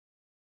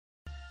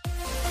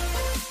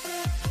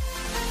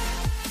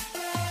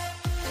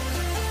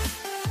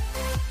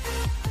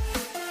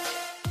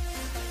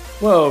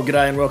Well,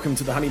 g'day and welcome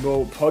to the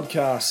Honeyball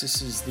podcast.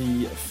 This is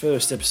the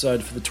first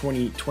episode for the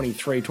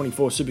 2023-24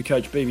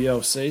 SuperCoach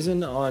BBL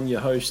season. I'm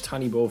your host,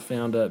 Honeyball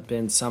founder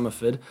Ben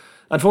Somerford.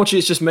 Unfortunately,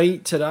 it's just me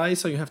today,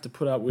 so you have to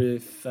put up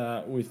with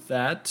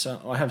that.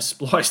 I have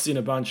spliced in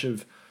a bunch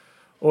of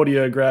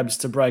audio grabs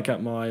to break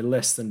up my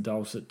less than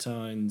dulcet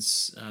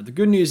tones. The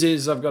good news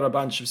is I've got a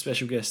bunch of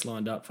special guests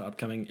lined up for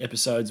upcoming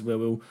episodes where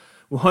we'll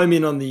home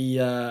in on the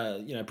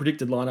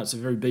predicted lineups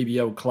of every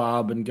BBL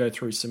club and go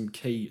through some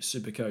key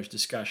SuperCoach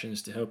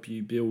discussions to help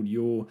you build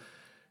your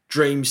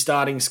dream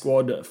starting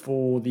squad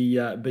for the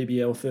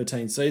BBL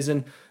 13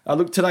 season.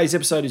 Look, today's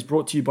episode is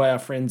brought to you by our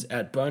friends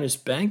at Bonus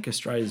Bank,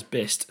 Australia's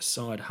best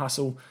side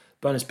hustle.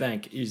 Bonus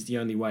Bank is the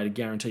only way to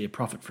guarantee a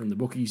profit from the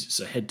bookies,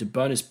 so head to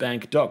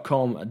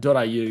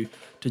bonusbank.com.au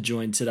to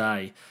join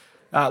today.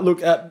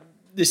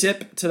 This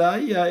ep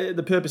today,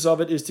 the purpose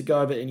of it is to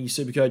go over any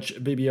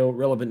SuperCoach BBL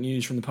relevant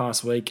news from the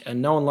past week,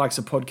 and no one likes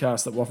a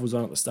podcast that waffles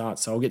on at the start,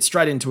 so I'll get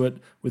straight into it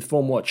with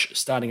Form Watch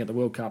starting at the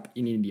World Cup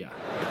in India.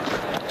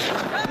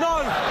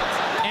 No!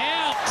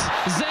 Out!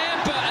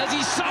 Zampa, as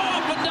he so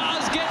often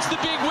does, gets the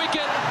big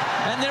wicket,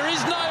 and there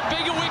is no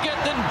bigger wicket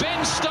than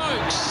Ben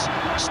Stokes.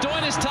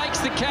 Stoinis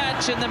takes the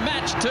catch, and the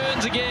match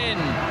turns again.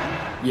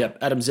 Yep,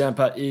 Adam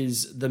Zampa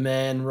is the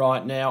man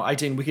right now.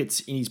 18 wickets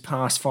in his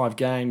past 5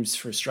 games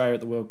for Australia at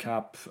the World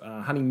Cup.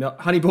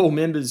 Honeyball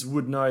members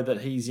would know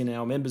that he's in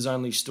our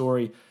members-only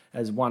story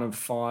as one of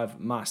 5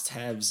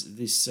 must-haves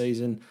this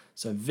season.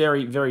 So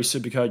very, very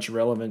SuperCoach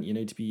relevant. You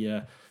need to be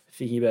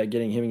thinking about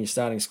getting him in your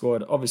starting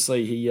squad.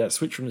 Obviously, he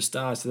switched from the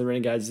Stars to the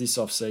Renegades this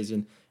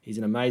off-season. He's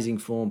in amazing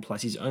form,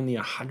 plus he's only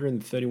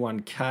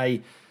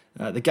 131k.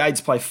 The Gades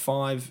play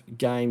 5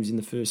 games in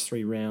the first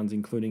 3 rounds,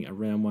 including a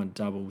round 1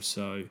 double,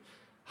 so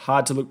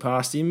hard to look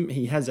past him.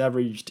 He has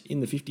averaged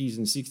in the 50s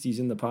and 60s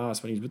in the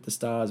past when he's with the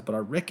Stars, but I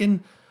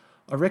reckon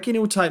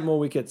he'll take more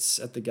wickets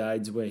at the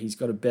Gades where he's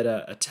got a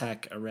better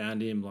attack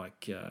around him,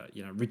 like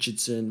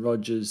Richardson,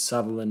 Rogers,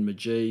 Sutherland,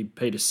 Majid,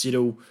 Peter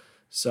Siddle.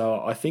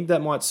 So I think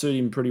that might suit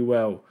him pretty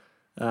well.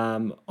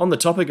 On the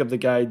topic of the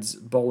Gades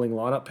bowling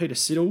lineup, Peter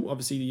Siddle,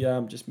 obviously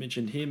just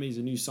mentioned him. He's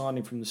a new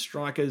signing from the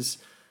Strikers.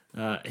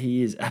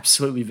 He is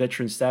absolutely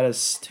veteran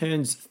status,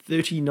 turns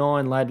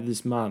 39 later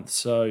this month,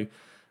 so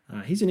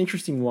he's an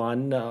interesting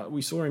one.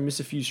 We saw him miss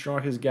a few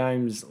Strikers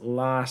games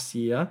last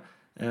year,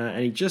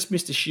 and he just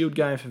missed a Shield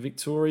game for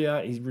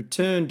Victoria. He's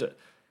returned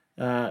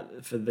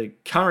for the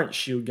current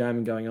Shield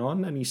game going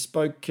on, and he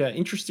spoke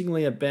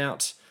interestingly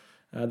about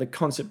the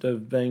concept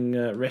of being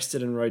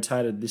rested and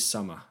rotated this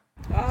summer.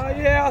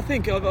 I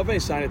think I've been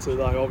saying it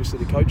to obviously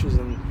the coaches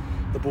and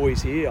the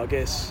boys here. I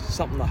guess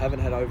something I haven't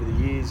had over the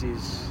years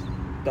is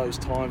those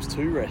times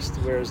to rest,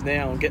 whereas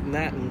now I'm getting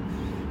that, and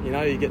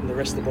you're getting the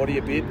rest of the body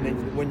a bit, and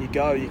then when you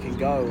go, you can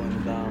go.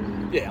 And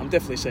I'm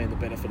definitely seeing the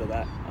benefit of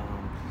that.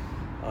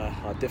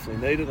 I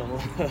definitely need it. I'm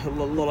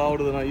a lot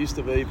older than I used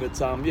to be,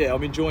 but I'm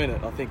enjoying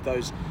it. I think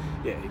those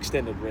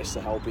extended rests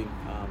are helping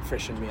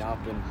freshen me up,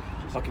 and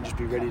I can just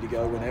be ready to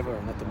go whenever.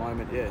 And at the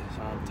moment,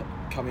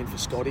 come in for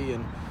Scotty,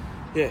 and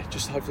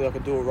just hopefully I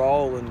can do a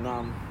roll and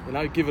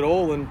give it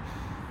all, and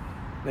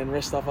then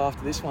rest up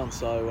after this one.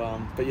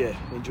 So,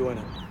 enjoying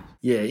it.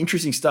 Yeah,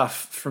 interesting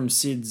stuff from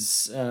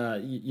Sids.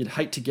 You'd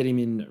hate to get him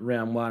in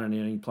round 1 and he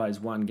only plays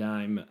 1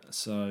 game.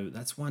 So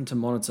that's one to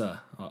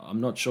monitor.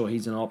 I'm not sure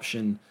he's an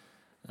option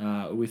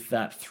with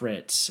that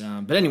threat.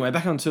 But anyway,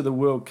 back onto the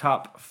World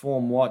Cup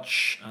Form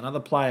Watch. Another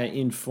player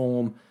in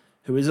form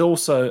who is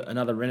also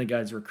another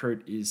Renegades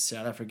recruit is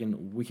South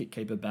African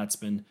wicketkeeper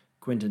batsman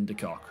Quinton de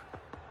Kock.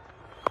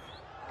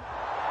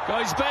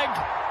 Goes big.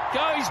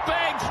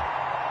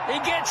 He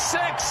gets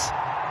 6.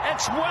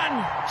 It's 1, 2,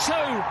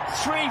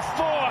 3,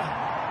 4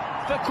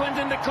 for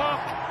Quinton de Kock.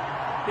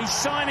 He's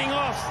signing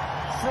off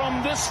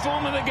from this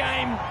form of the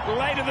game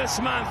later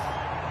this month.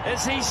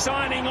 Is he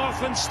signing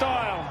off in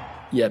style?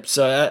 Yep,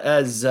 so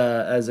as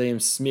Ian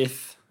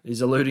Smith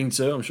is alluding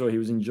to, I'm sure he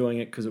was enjoying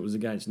it because it was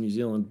against New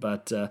Zealand,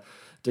 but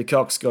de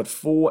Kock's got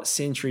 4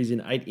 centuries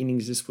in 8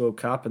 innings this World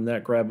Cup, and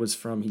that grab was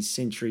from his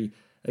century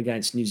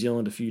against New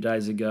Zealand a few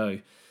days ago.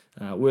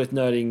 Worth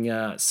noting,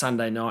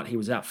 Sunday night he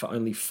was out for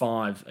only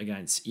 5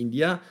 against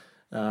India,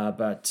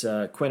 but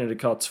Quinton de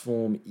Kock's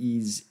form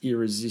is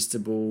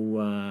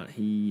irresistible.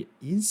 He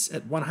is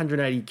at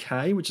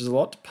 180k, which is a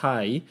lot to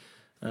pay,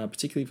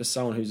 particularly for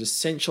someone who's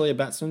essentially a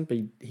batsman, but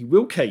he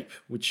will keep,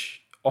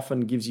 which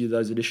often gives you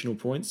those additional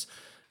points.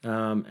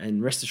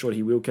 And rest assured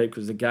he will keep,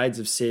 because the Gades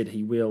have said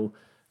he will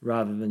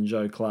rather than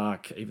Joe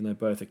Clark, even though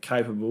both are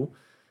capable.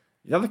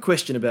 The other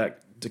question about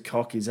de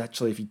Kock is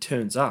actually if he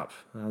turns up.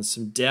 There's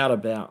some doubt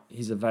about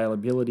his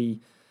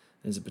availability.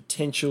 There's a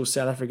potential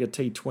South Africa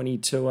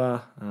T20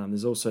 tour.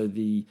 There's also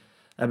the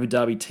Abu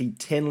Dhabi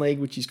T10 League,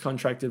 which he's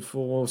contracted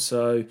for.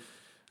 So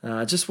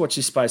just watch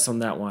this space on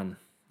that one.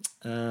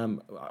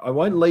 I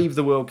won't leave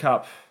the World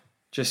Cup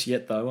just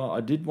yet, though.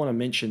 I did want to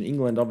mention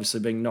England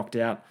obviously being knocked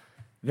out.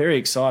 Very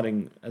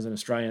exciting as an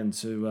Australian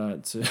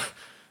to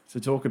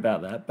talk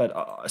about that. But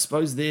I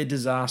suppose their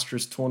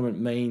disastrous tournament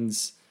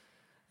means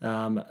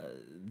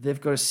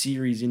They've got a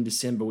series in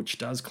December which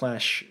does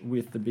clash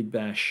with the Big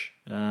Bash,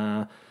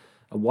 a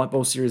white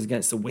ball series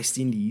against the West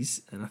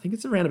Indies, and I think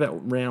it's around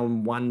about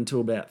round 1 to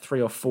about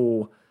 3 or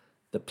 4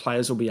 that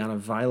players will be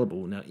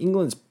unavailable. Now,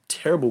 England's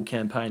terrible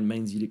campaign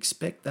means you'd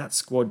expect that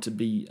squad to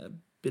be a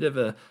bit of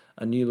a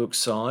new look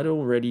side.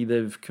 Already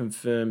they've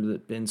confirmed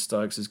that Ben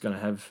Stokes is going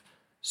to have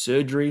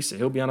surgery, so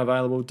he'll be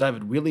unavailable.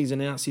 David Willey's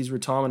announced his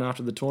retirement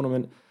after the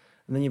tournament.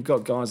 And then you've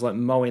got guys like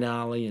Moeen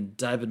Ali and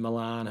David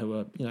Milan who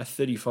are,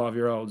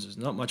 35-year-olds. There's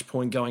not much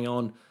point going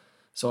on.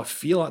 So I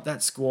feel like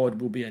that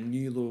squad will be a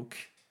new look.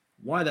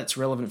 Why that's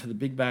relevant for the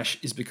Big Bash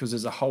is because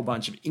there's a whole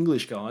bunch of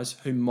English guys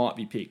who might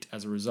be picked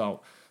as a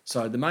result.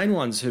 So the main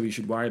ones who we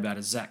should worry about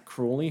is Zach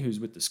Crawley, who's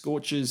with the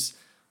Scorchers.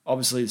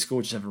 Obviously, the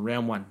Scorchers have a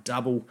round 1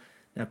 double.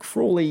 Now,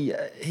 Crawley,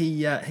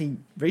 he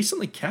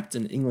recently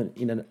captained England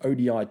in an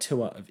ODI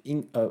tour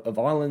of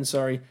Ireland,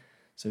 so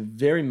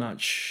very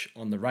much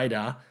on the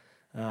radar.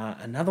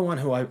 Another one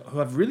who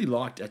I've really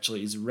liked,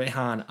 actually, is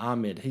Rehan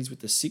Ahmed. He's with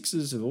the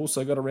Sixers, who've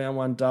also got a round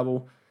 1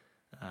 double.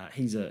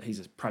 He's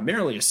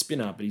primarily a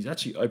spinner, but he's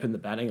actually opened the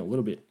batting a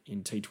little bit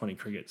in T20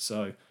 cricket.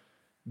 So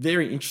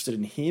very interested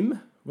in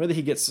him. Whether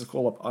he gets the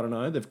call up, I don't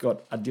know. They've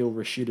got Adil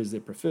Rashid as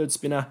their preferred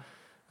spinner,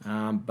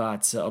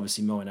 but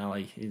obviously Moeen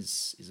Ali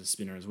is a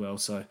spinner as well.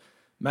 So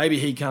maybe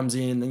he comes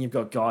in. Then you've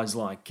got guys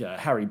like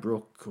Harry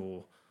Brook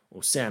or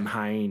Sam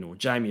Hain or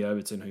Jamie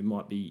Overton who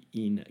might be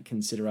in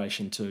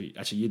consideration too.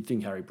 Actually, you'd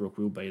think Harry Brook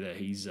will be there.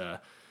 He's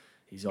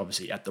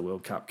obviously at the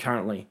World Cup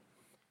currently.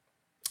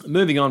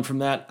 Moving on from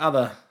that,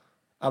 other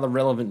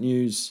relevant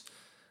news.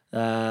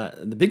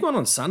 The big one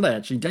on Sunday,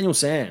 actually, Daniel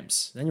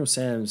Sams. Daniel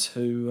Sams,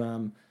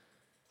 who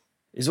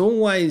is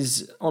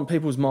always on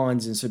people's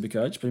minds in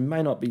SuperCoach, but he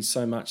may not be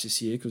so much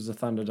this year because the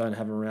Thunder don't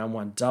have a round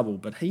 1 double.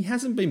 But he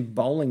hasn't been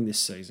bowling this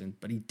season,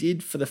 but he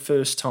did for the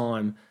first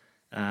time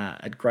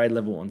at grade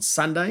level on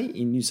Sunday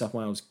in New South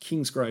Wales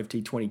Kingsgrove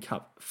T20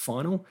 Cup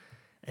final.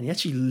 And he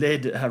actually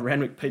led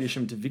Randwick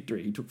Petersham to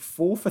victory. He took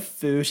 4 for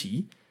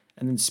 30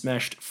 and then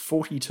smashed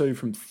 42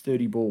 from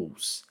 30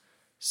 balls.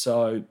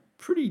 So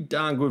pretty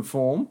darn good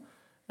form.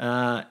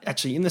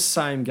 Actually, in the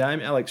same game,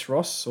 Alex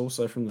Ross,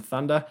 also from the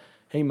Thunder,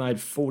 he made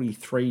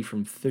 43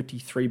 from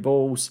 33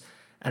 balls.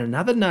 And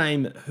another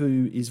name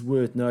who is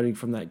worth noting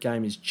from that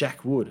game is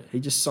Jack Wood. He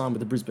just signed with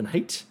the Brisbane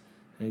Heat.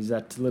 He's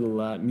that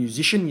little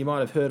musician. You might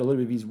have heard a little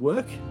bit of his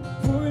work.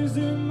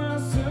 Poison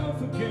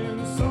myself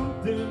again.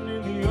 Something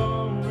in the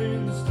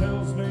orange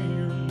tells me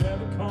you'll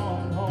never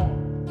come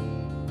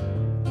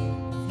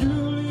home. If you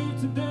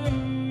leave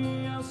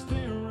today, I'll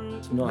stare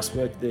at. Some nice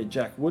work there,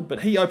 Jack Wood.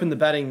 But he opened the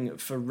batting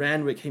for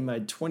Randwick. He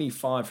made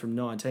 25 from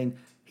 19.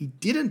 He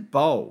didn't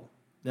bowl.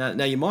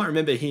 Now you might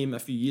remember him a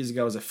few years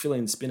ago as a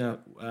fill-in spinner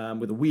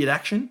with a weird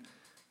action.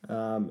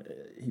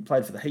 He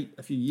played for the Heat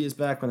a few years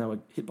back when they were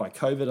hit by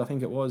COVID, I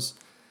think it was.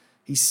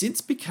 He's since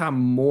become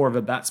more of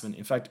a batsman.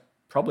 In fact,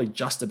 probably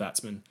just a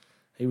batsman.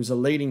 He was a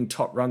leading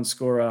top run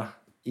scorer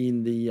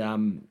in the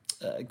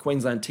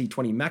Queensland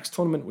T20 Max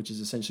tournament, which is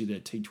essentially their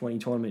T20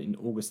 tournament in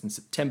August and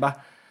September.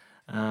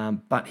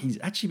 But he's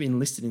actually been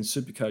listed in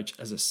SuperCoach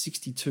as a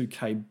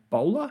 62k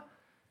bowler.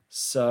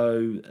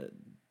 So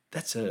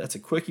that's a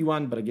quirky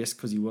one, but I guess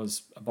because he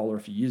was a bowler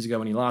a few years ago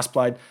when he last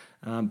played.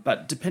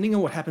 But depending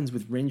on what happens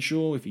with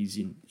Renshaw, if he's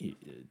in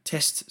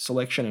test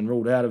selection and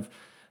ruled out of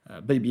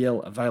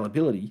BBL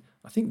availability,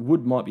 I think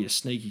Wood might be a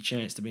sneaky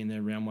chance to be in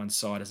their round 1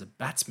 side as a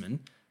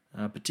batsman,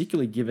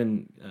 particularly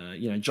given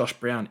Josh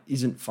Brown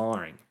isn't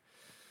firing.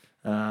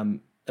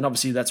 And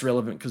obviously that's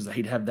relevant because the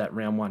Heat have that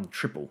round 1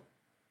 triple.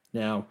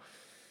 Now,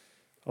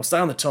 I'll stay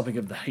on the topic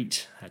of the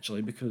Heat,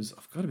 actually, because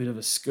I've got a bit of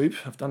a scoop.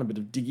 I've done a bit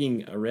of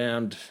digging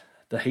around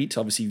the Heat,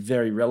 obviously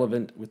very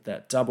relevant with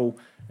that double.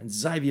 And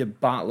Xavier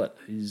Bartlett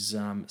is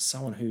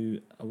someone who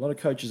a lot of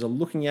coaches are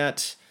looking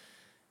at.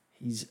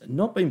 He's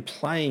not been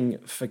playing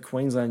for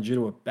Queensland due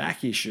to a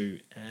back issue,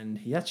 and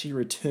he actually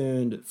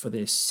returned for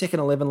their second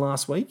 11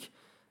 last week.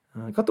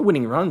 Got the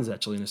winning runs,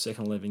 actually, in a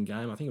second 11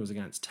 game. I think it was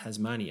against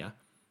Tasmania.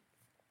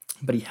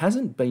 But he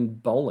hasn't been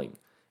bowling.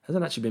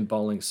 Hasn't actually been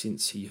bowling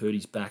since he hurt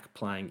his back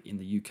playing in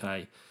the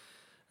UK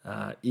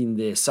in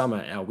their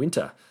summer, our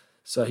winter.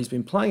 So he's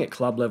been playing at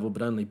club level,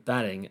 but only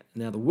batting.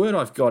 Now, the word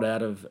I've got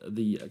out of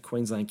the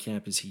Queensland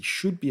camp is he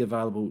should be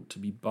available to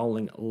be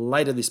bowling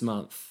later this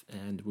month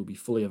and will be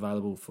fully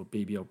available for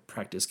BBL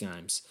practice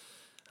games.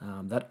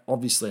 That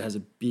obviously has a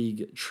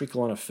big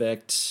trickle-on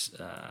effect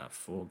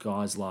for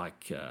guys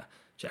like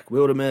Jack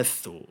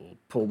Wildermuth or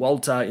Paul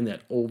Walter in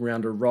that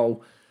all-rounder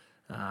role.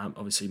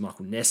 Obviously,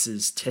 Michael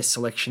Ness's test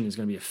selection is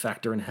going to be a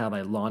factor in how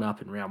they line up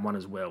in round 1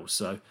 as well.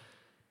 So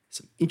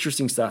some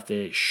interesting stuff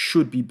there.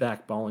 Should be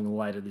back bowling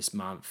later this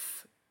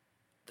month.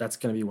 That's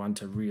going to be one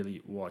to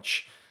really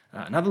watch.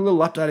 Another little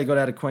update I got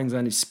out of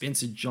Queensland is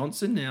Spencer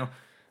Johnson. Now,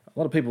 a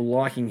lot of people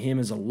liking him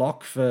as a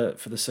lock for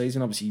the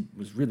season. Obviously, he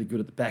was really good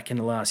at the back end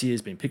of last year.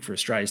 He's been picked for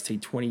Australia's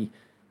T20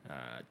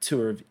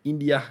 tour of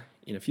India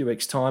in a few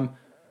weeks' time.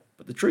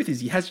 But the truth is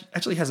he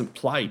actually hasn't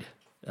played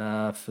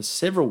for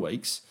several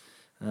weeks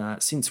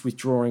since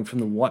withdrawing from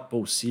the white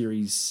ball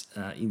series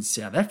in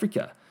South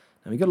Africa.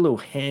 Now, we got a little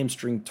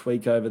hamstring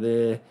tweak over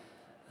there.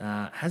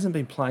 Hasn't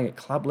been playing at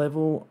club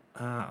level,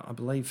 I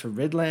believe, for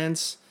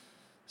Redlands.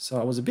 So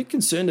I was a bit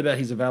concerned about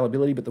his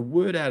availability, but the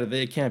word out of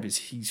their camp is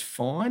he's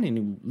fine and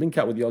he'll link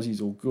up with the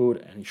Aussies all good,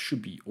 and he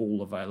should be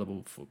all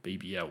available for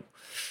BBL.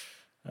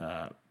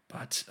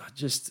 But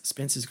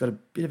Spencer's got a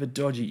bit of a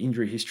dodgy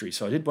injury history,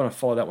 so I did want to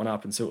follow that one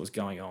up and see what was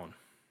going on.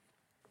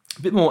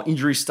 A bit more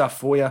injury stuff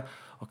for you.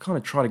 I'll kind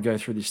of try to go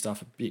through this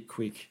stuff a bit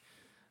quick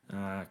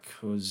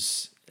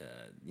because,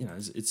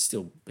 it's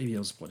still,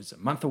 BBL's, a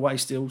month away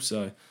still,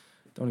 so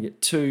don't want to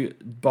get too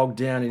bogged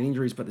down in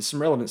injuries, but there's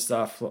some relevant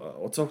stuff.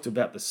 I'll talk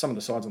about some of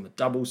the sides on the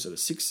double. So the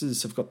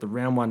Sixers have got the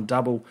round one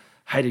double.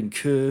 Hayden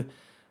Kerr,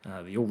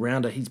 the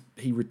all-rounder,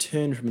 he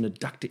returned from an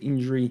adductor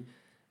injury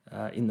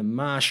in the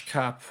Marsh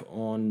Cup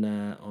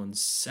on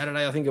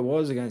Saturday, I think it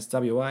was, against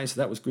WA, so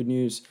that was good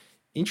news.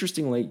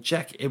 Interestingly,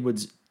 Jack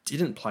Edwards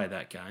didn't play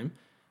that game.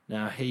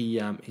 Now,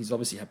 he's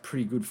obviously had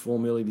pretty good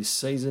form early this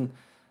season,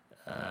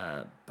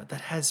 but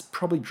that has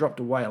probably dropped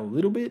away a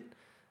little bit.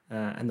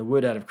 And the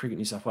word out of Cricket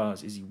New South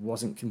Wales is he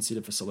wasn't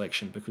considered for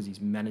selection because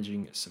he's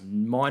managing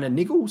some minor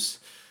niggles.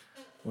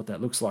 What that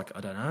looks like,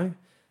 I don't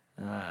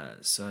know.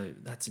 So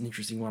that's an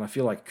interesting one. I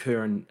feel like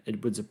Kerr and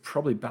Edwards are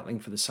probably battling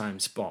for the same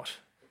spot.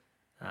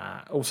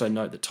 Also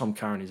note that Tom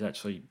Curran is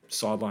actually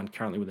sidelined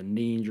currently with a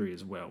knee injury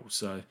as well.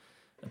 So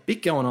a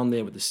bit going on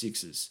there with the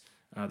Sixers.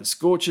 The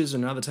Scorchers,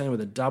 another team with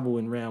a double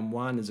in round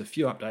one. There's a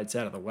few updates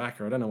out of the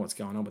whacker. I don't know what's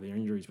going on with their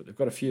injuries, but they've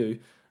got a few.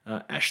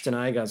 Ashton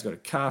Agar's got a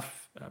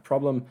calf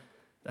problem.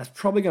 That's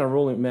probably going to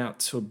rule him out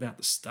to about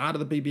the start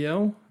of the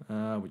BBL,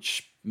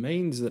 which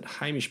means that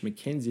Hamish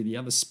McKenzie, the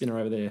other spinner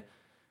over there,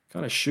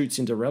 kind of shoots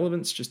into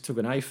relevance. Just took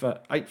an 8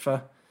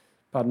 for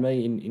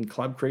in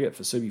club cricket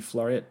for Subi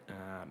Floriat.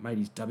 Made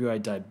his WA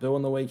debut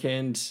on the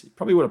weekend. He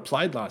probably would have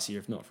played last year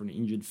if not for an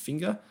injured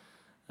finger.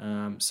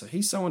 So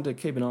he's someone to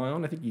keep an eye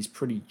on. I think he's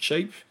pretty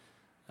cheap.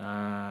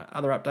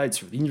 Other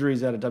updates with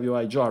injuries out of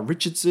WA, Jai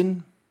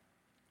Richardson,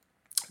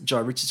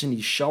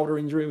 his shoulder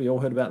injury, we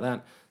all heard about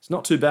that. It's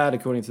not too bad,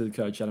 according to the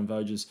coach, Adam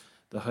Voges.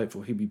 They're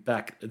hopeful he'll be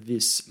back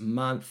this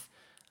month.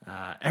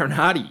 Aaron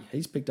Hardy,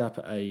 he's picked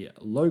up a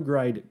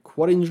low-grade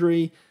quad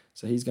injury,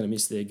 so he's going to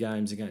miss their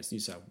games against New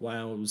South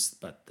Wales,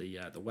 but the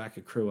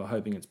Wacker crew are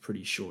hoping it's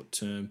pretty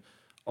short-term.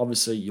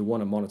 Obviously, you want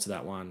to monitor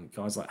that one.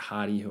 Guys like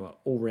Hardy, who are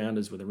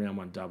all-rounders with a round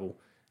one double,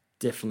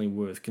 definitely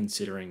worth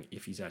considering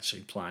if he's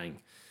actually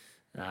playing.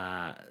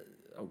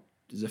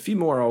 There's a few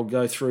more I'll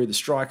go through. The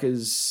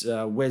strikers,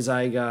 Wes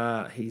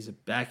Agar, he's a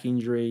back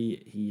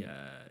injury.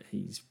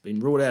 He's been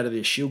ruled out of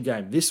the Shield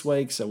game this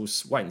week, so we'll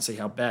wait and see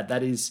how bad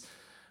that is.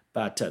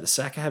 But the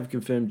Saka have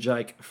confirmed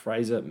Jake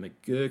Fraser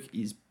McGurk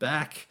is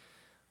back.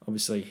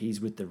 Obviously,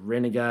 he's with the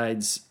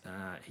Renegades.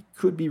 He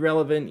could be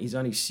relevant. He's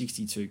only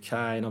 62k,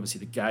 and obviously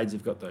the Gades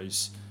have got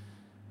those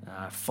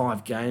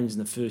 5 games in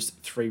the first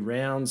 3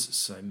 rounds.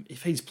 So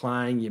if he's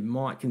playing, you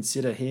might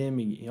consider him.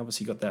 He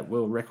obviously got that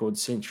world record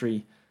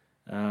century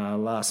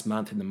last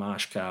month in the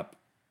Marsh Cup.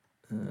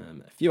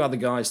 A few other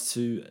guys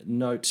to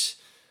note,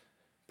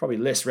 probably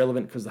less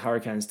relevant because the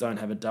Hurricanes don't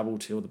have a double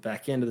till the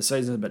back end of the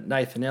season, but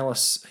Nathan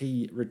Ellis,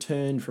 he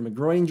returned from a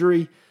groin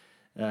injury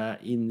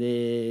in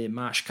their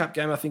Marsh Cup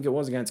game, I think it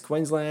was, against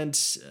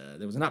Queensland.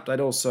 There was an update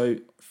also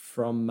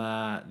from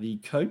the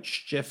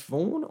coach, Jeff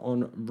Vaughan,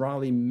 on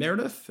Riley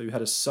Meredith, who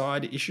had a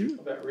side issue.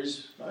 What about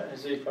Riz, mate?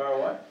 Is he far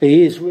away?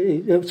 He is.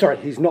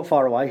 He's not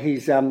far away.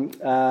 He's.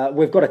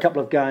 We've got a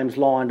couple of games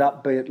lined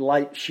up, be it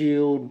late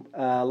Shield,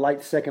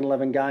 late second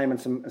 11 game,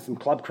 and some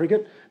club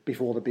cricket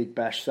before the Big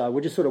Bash. So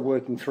we're just sort of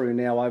working through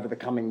now over the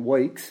coming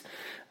weeks.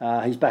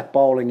 He's back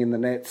bowling in the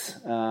nets,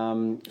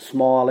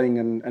 smiling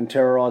and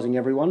terrorising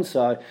everyone.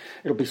 So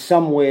it'll be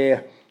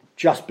somewhere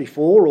just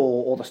before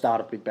or the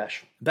start of Big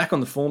Bash. Back on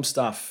the form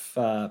stuff.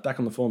 Ben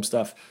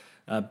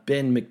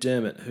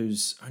McDermott,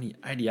 who's only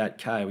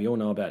 88k. We all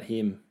know about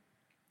him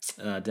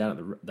down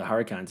at the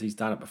Hurricanes. He's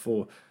done it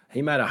before.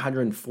 He made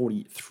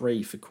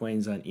 143 for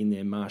Queensland in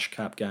their Marsh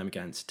Cup game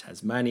against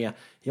Tasmania.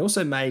 He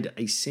also made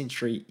a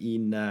century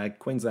in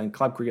Queensland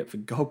club cricket for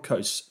Gold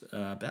Coast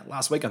about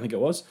last week, I think it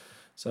was.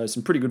 So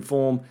some pretty good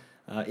form.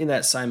 In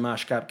that same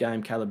Marsh Cup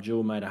game, Caleb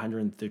Jewell made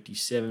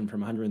 137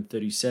 from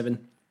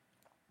 137.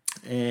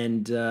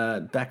 And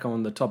back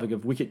on the topic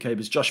of wicket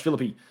keepers, Josh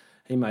Philippe,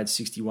 he made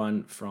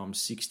 61 from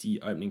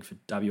 60 opening for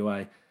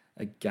WA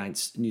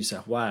against New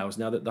South Wales.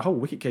 Now, the whole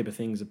wicketkeeper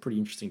thing is a pretty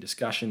interesting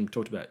discussion. We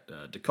talked about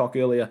de Kock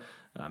earlier,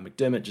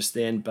 McDermott just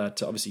then,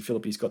 but obviously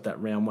Philippe's got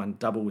that round one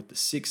double with the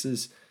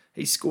Sixers.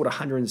 He scored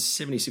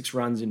 176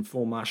 runs in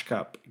 4 Marsh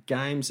Cup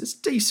games. It's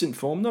decent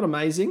form, not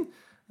amazing,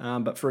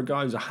 but for a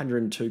guy who's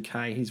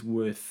 102k, he's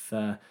worth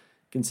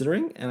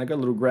considering, and I got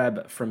a little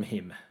grab from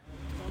him.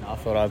 I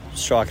thought I was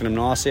striking them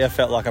nicely. I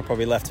felt like I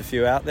probably left a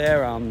few out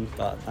there,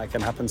 but that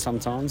can happen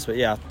sometimes. But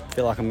yeah, I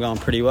feel like I'm going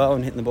pretty well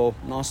and hitting the ball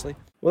nicely.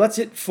 Well, that's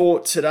it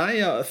for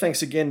today.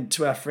 Thanks again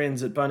to our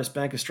friends at Bonus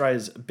Bank,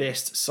 Australia's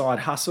best side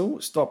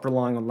hustle. Stop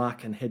relying on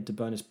luck and head to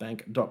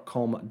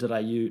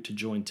bonusbank.com.au to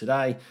join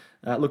today.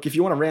 Look, if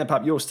you want to ramp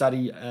up your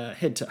study,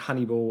 head to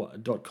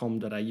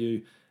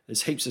honeyball.com.au.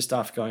 There's heaps of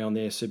stuff going on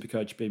there,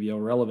 SuperCoach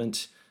BBL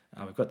relevant.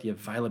 We've got the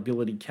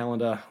availability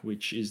calendar,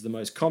 which is the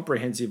most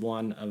comprehensive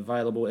one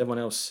available. Everyone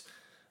else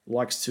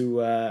likes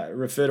to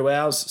refer to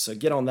ours, so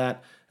get on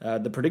that.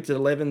 The predicted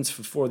 11s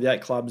for 4 of the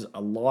 8 clubs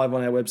are live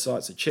on our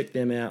website, so check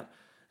them out.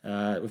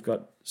 We've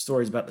got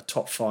stories about the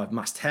top 5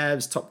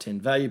 must-haves, top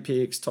 10 value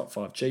picks, top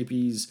 5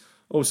 cheapies,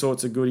 all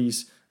sorts of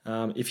goodies.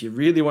 If you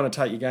really want to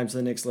take your game to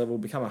the next level,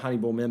 become a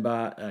Honeyball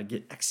member,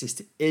 get access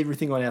to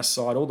everything on our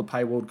site, all the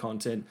paywalled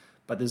content,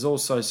 but there's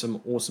also some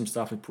awesome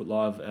stuff we put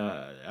live,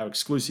 our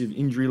exclusive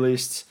injury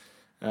lists,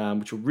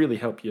 which will really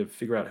help you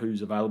figure out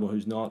who's available,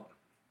 who's not.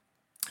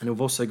 And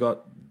we've also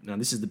got, now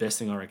this is the best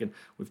thing I reckon,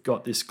 we've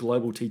got this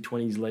Global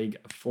T20s League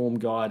form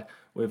guide.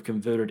 We've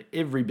converted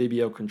every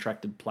BBL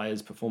contracted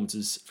player's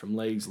performances from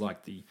leagues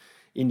like the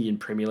Indian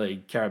Premier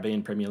League,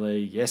 Caribbean Premier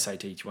League,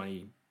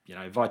 SAT20,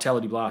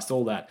 Vitality Blast,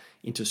 all that,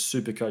 into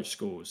SuperCoach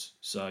scores.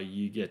 So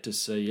you get to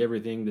see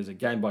everything. There's a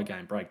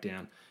game-by-game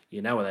breakdown.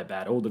 You know where they're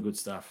bad, all the good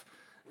stuff.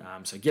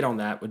 So get on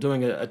that. We're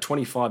doing a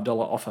 $25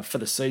 offer for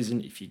the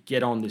season if you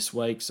get on this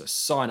week. So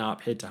sign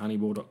up, head to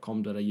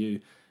honeyball.com.au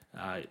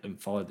and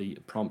follow the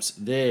prompts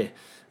there.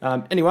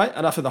 Anyway,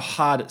 enough of the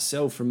hard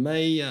sell from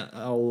me.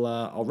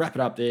 I'll wrap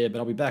it up there, but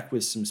I'll be back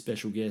with some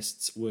special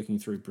guests working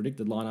through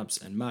predicted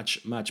lineups and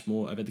much, much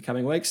more over the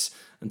coming weeks.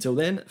 Until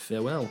then,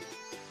 farewell.